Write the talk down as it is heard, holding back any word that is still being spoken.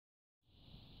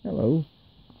Hello.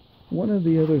 One of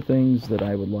the other things that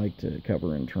I would like to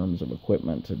cover in terms of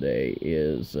equipment today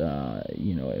is,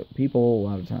 people a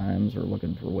lot of times are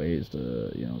looking for ways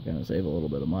to, kind of save a little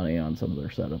bit of money on some of their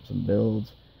setups and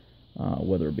builds,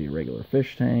 whether it be a regular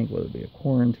fish tank, whether it be a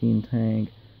quarantine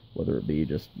tank, whether it be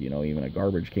just, even a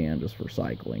garbage can just for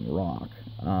cycling rock.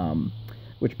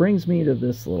 Which brings me to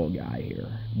this little guy here.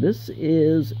 This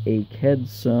is a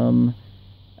Kedsum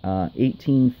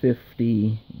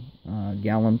 1850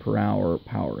 gallon per hour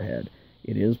powerhead.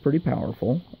 It is pretty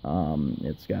powerful.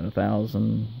 It's got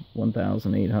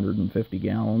 1,850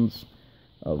 gallons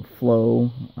of flow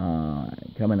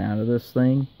coming out of this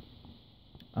thing.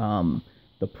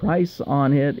 The price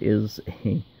on it is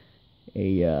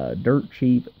a dirt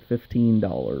cheap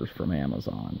 $15 from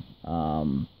Amazon.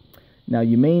 Now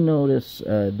you may notice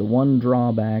the one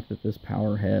drawback that this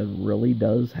powerhead really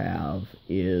does have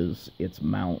is its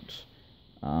mount.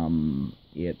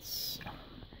 It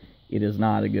is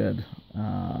not a good,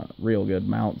 real good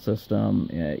mount system.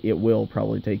 It will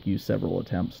probably take you several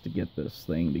attempts to get this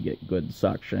thing to get good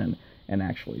suction and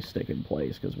actually stick in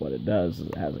place, because what it does is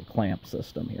it has a clamp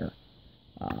system here,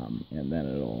 and then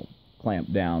it'll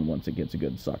clamp down once it gets a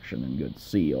good suction and good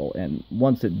seal. And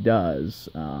once it does,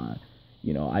 I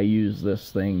use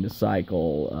this thing to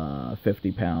cycle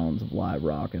 50 pounds of live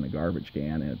rock in a garbage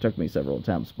can, and it took me several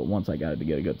attempts, but once I got it to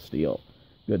get a good seal,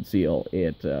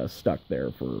 it stuck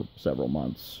there for several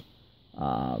months,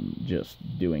 just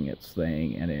doing its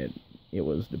thing, and it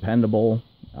was dependable.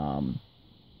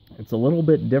 It's a little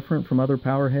bit different from other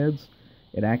power heads.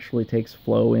 It actually takes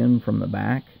flow in from the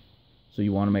back, so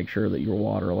you want to make sure that your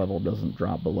water level doesn't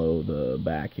drop below the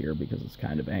back here, because it's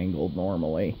kind of angled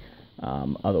normally.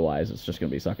 Otherwise, it's just going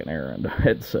to be sucking air into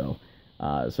it. So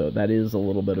that is a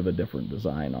little bit of a different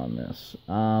design on this.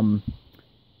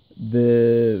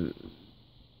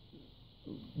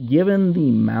 Given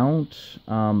the mount,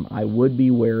 I would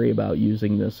be wary about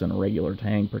using this in a regular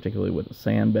tank, particularly with a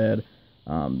sand bed,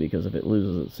 because if it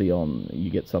loses its seal and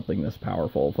you get something this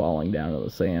powerful falling down to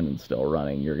the sand and still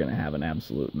running, you're going to have an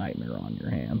absolute nightmare on your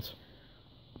hands.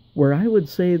 Where I would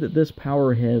say that this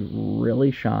powerhead really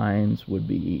shines would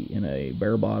be in a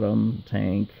bare bottom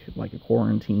tank, like a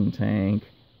quarantine tank,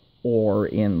 or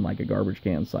in like a garbage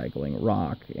can cycling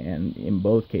rock. And in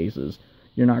both cases,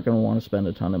 you're not going to want to spend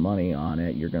a ton of money on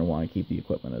it. You're going to want to keep the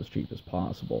equipment as cheap as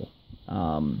possible.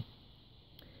 And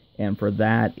for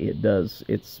that,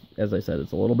 it's, as I said,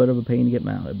 it's a little bit of a pain to get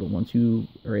mounted, but once you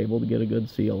are able to get a good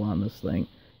seal on this thing,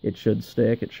 it should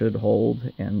stick, it should hold,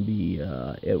 and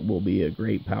it will be a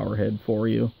great power head for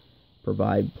you.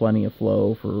 Provide plenty of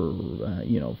flow for,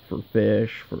 for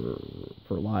fish, for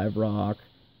live rock.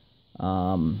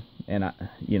 And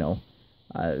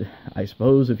I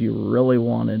suppose if you really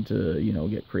wanted to,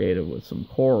 get creative with some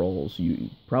corals,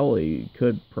 you probably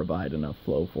could provide enough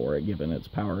flow for it, given its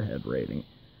power head rating.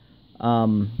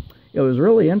 It was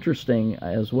really interesting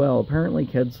as well. Apparently,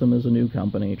 Kedsum is a new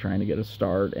company trying to get a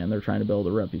start, and they're trying to build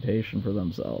a reputation for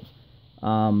themselves.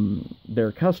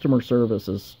 Their customer service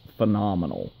is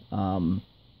phenomenal.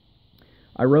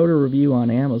 I wrote a review on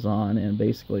Amazon and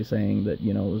basically saying that,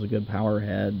 it was a good power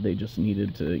head. They just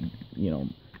needed to,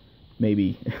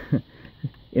 maybe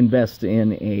invest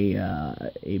in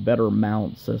a better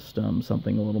mount system,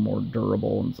 something a little more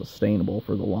durable and sustainable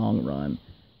for the long run.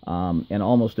 And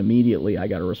almost immediately I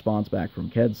got a response back from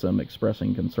Kedsum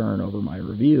expressing concern over my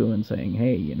review and saying,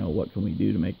 hey, what can we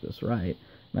do to make this right?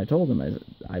 And I told them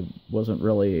I wasn't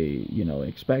really,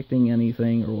 expecting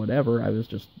anything or whatever. I was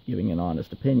just giving an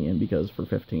honest opinion, because for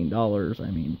 $15,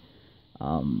 I mean,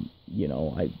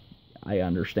 I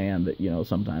understand that,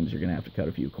 sometimes you're going to have to cut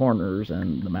a few corners,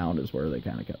 and the mount is where they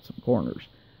kind of cut some corners.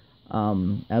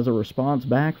 As a response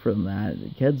back from that,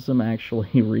 Kedsum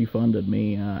actually refunded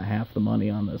me half the money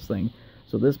on this thing.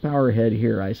 So this power head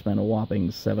here, I spent a whopping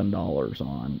 $7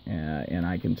 on, and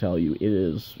I can tell you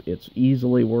it's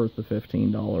easily worth the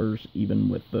 $15, even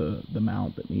with the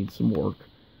mount that needs some work.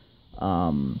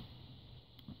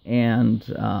 And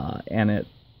at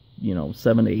 $7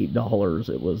 to $8,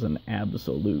 it was an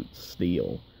absolute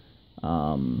steal.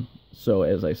 So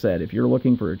as I said, if you're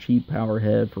looking for a cheap power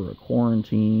head for a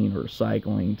quarantine or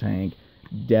cycling tank,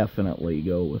 definitely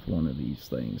go with one of these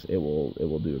things. It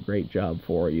will do a great job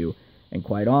for you. And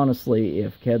quite honestly,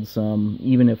 if Kedsum,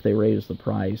 even if they raise the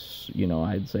price,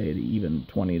 I'd say to even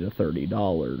 $20 to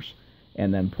 $30,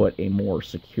 and then put a more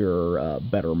secure,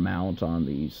 better mount on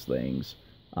these things,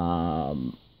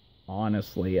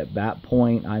 honestly, at that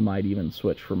point, I might even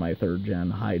switch for my third-gen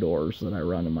high doors that I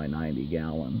run in my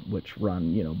 90-gallon, which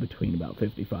run, between about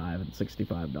 $55 and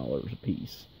 $65 a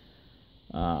piece.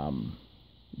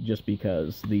 just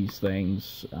because these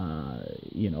things,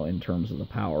 you know, in terms of the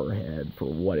power head for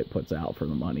what it puts out for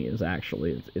the money is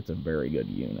actually, it's a very good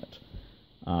unit.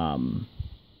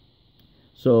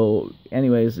 So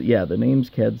anyways, yeah, the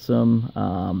name's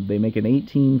Kedsum. They make an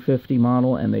 1850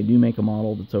 model, and they do make a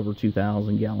model that's over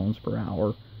 2,000 gallons per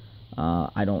hour.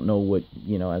 I don't know what,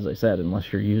 you know, as I said,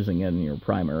 unless you're using it in your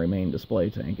primary main display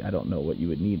tank, I don't know what you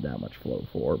would need that much flow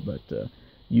for, but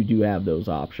you do have those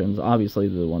options. Obviously,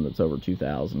 the one that's over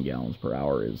 2,000 gallons per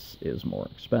hour is more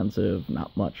expensive.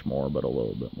 Not much more, but a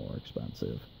little bit more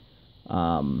expensive.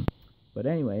 But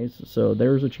anyways, so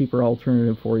there's a cheaper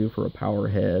alternative for you for a power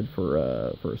head, for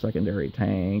a secondary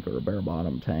tank or a bare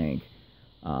bottom tank.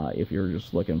 If you're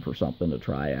just looking for something to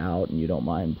try out and you don't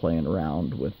mind playing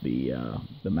around with the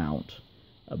mount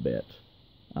a bit.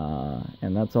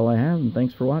 And that's all I have, and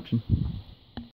thanks for watching.